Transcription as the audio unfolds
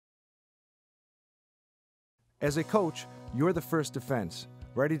As a coach, you're the first defense,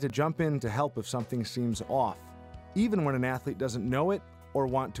 ready to jump in to help if something seems off, even when an athlete doesn't know it or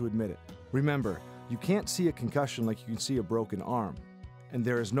want to admit it. Remember, you can't see a concussion like you can see a broken arm, and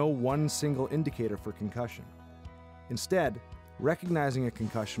there is no one single indicator for concussion. Instead, recognizing a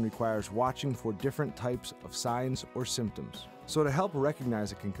concussion requires watching for different types of signs or symptoms. So to help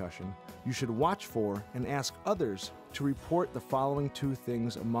recognize a concussion, you should watch for and ask others to report the following 2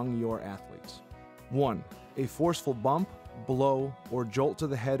 things among your athletes. 1. A forceful bump, blow, or jolt to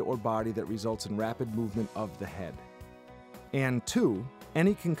the head or body that results in rapid movement of the head. And 2.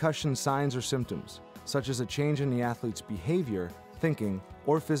 Any concussion signs or symptoms, such as a change in the athlete's behavior, thinking,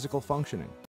 or physical functioning.